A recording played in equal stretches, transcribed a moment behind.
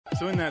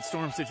So in that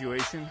storm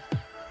situation,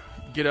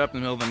 get up in the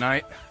middle of the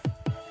night,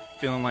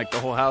 feeling like the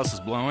whole house is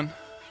blowing.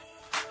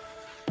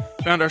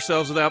 Found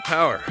ourselves without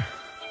power.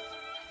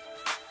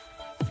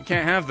 You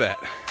can't have that.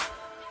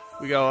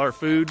 We got all our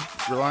food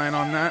relying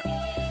on that.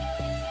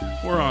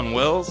 We're on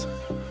wells,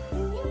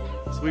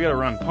 so we gotta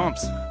run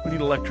pumps. We need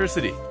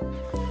electricity.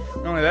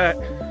 Not only that,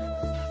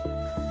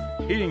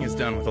 heating is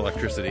done with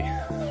electricity.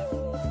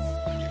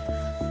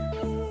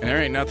 And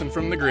there ain't nothing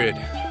from the grid.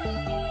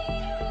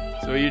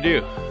 So what do you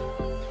do?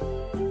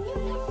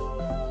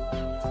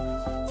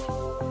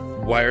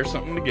 Wire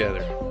something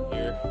together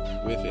here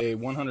with a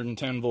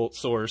 110 volt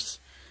source.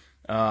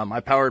 I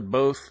powered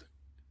both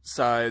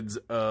sides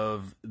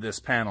of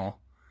this panel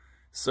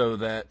so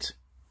that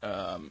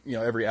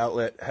every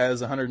outlet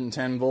has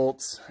 110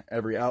 volts.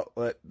 Every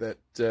outlet that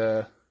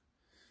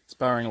is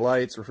powering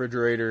lights,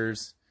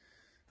 refrigerators,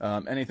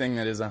 anything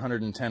that is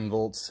 110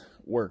 volts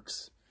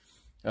works.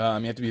 You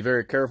have to be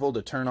very careful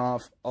to turn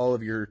off all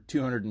of your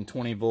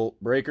 220 volt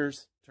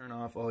breakers. Turn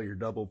off all your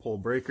double pole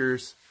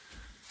breakers.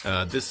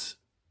 This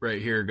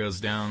right here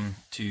goes down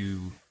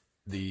to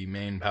the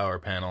main power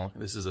panel.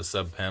 This is a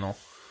sub panel,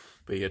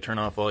 but you turn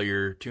off all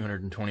your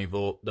 220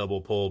 volt double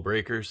pole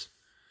breakers.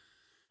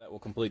 That will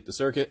complete the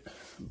circuit.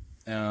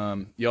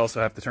 You also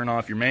have to turn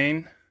off your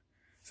main.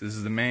 So this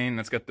is the main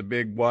that's got the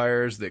big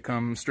wires that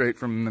come straight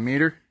from the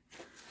meter.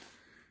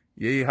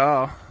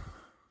 Yeehaw.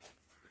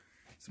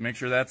 So make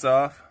sure that's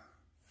off.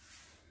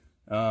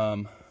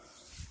 And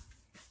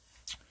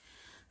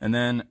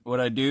then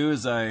what I do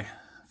is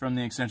from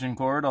the extension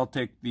cord, I'll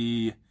take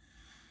the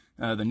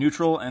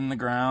neutral and the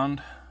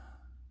ground,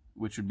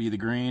 which would be the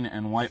green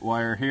and white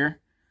wire here.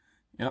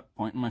 Yep,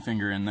 pointing my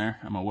finger in there.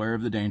 I'm aware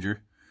of the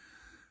danger.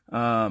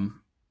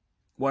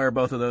 Wire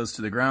both of those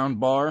to the ground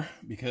bar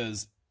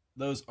because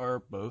those are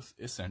both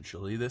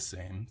essentially the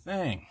same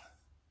thing.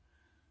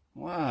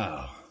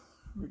 Wow,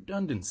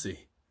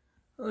 redundancy.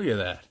 Look at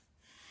that.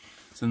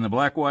 So then the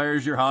black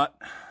wires, you're hot.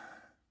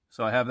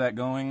 So I have that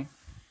going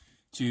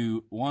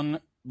to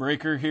one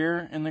breaker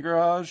here in the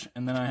garage,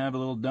 and then I have a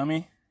little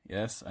dummy.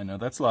 Yes, I know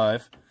that's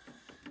live.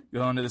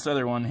 Go on to this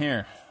other one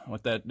here.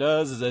 What that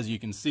does is, as you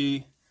can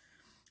see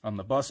on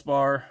the bus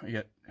bar, we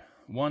get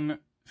one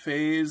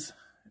phase,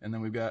 and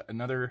then we've got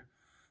another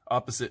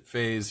opposite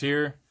phase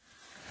here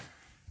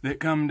that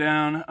come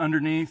down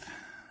underneath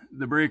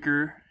the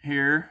breaker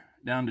here,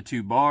 down to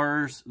 2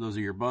 bars. Those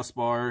are your bus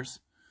bars.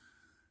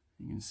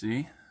 You can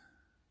see.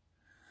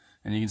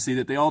 And you can see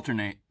that they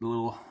alternate, the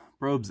little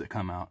probes that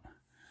come out.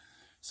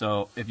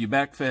 So if you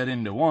backfed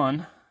into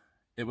one,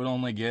 it would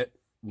only get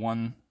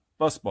one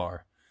bus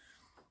bar.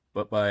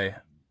 But by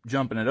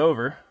jumping it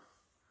over,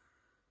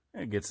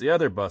 it gets the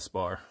other bus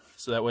bar.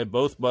 So that way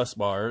both bus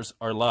bars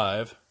are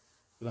live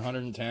with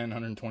 110,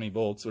 120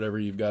 volts, whatever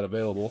you've got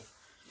available.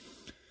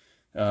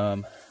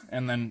 And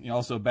then you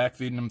also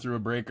backfeeding them through a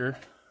breaker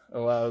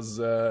allows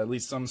at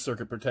least some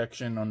circuit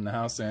protection on the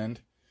house end,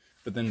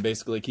 but then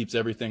basically keeps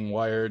everything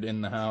wired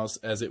in the house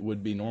as it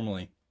would be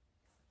normally.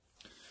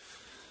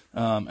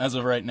 As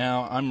of right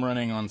now, I'm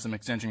running on some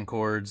extension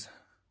cords,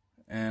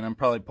 and I'm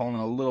probably pulling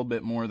a little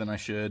bit more than I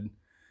should.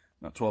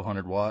 About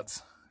 1200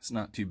 watts. It's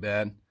not too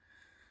bad.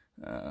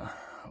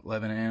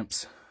 11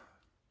 amps.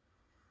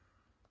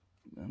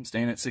 I'm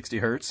staying at 60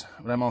 hertz,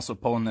 but I'm also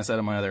pulling this out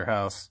of my other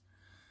house.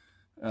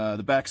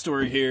 The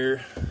backstory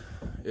here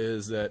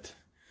is that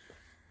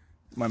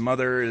my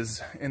mother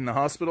is in the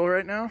hospital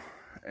right now,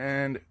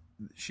 and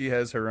she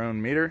has her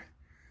own meter,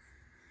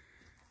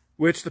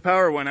 which the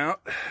power went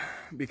out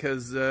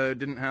because it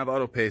didn't have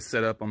autopay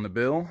set up on the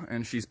bill,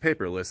 and she's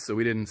paperless, so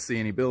we didn't see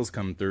any bills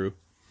come through.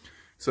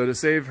 So to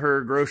save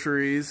her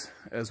groceries,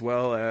 as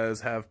well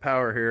as have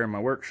power here in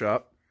my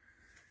workshop,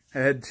 I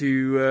had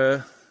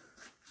to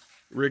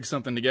rig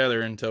something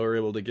together until we were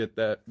able to get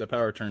the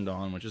power turned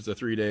on, which is a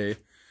 3-day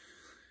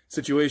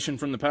situation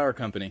from the power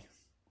company.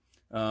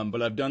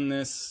 But I've done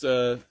this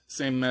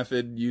same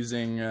method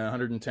using a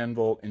 110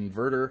 volt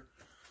inverter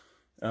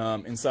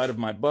inside of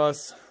my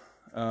bus.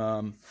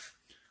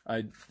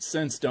 I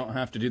since don't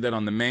have to do that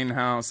on the main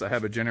house. I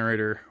have a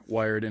generator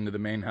wired into the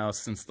main house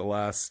since the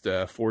last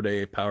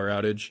 4-day power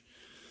outage.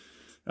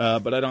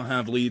 But I don't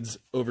have leads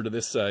over to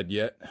this side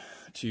yet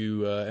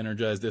to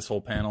energize this whole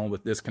panel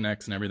with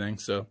disconnects and everything.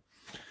 So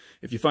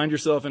if you find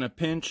yourself in a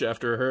pinch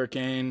after a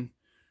hurricane,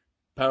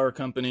 power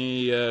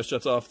company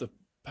shuts off the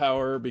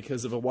power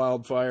because of a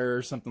wildfire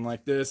or something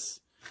like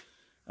this,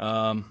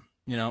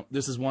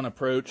 this is one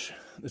approach.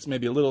 This may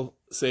be a little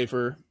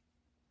safer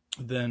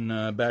than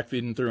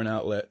backfeeding through an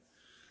outlet.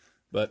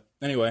 But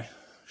anyway,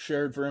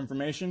 shared for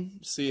information.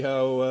 See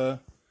how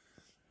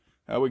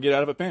we get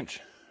out of a pinch.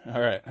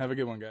 All right, have a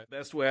good one, guys.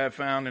 Best way I've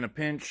found in a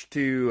pinch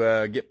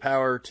to get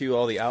power to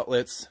all the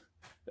outlets,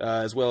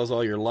 as well as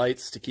all your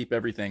lights to keep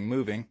everything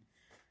moving.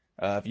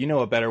 If you know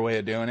a better way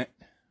of doing it,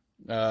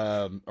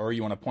 or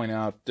you want to point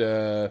out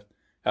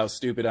how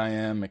stupid I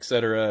am,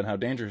 etc., and how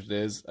dangerous it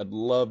is, I'd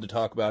love to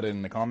talk about it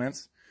in the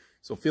comments.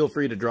 So feel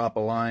free to drop a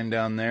line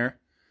down there.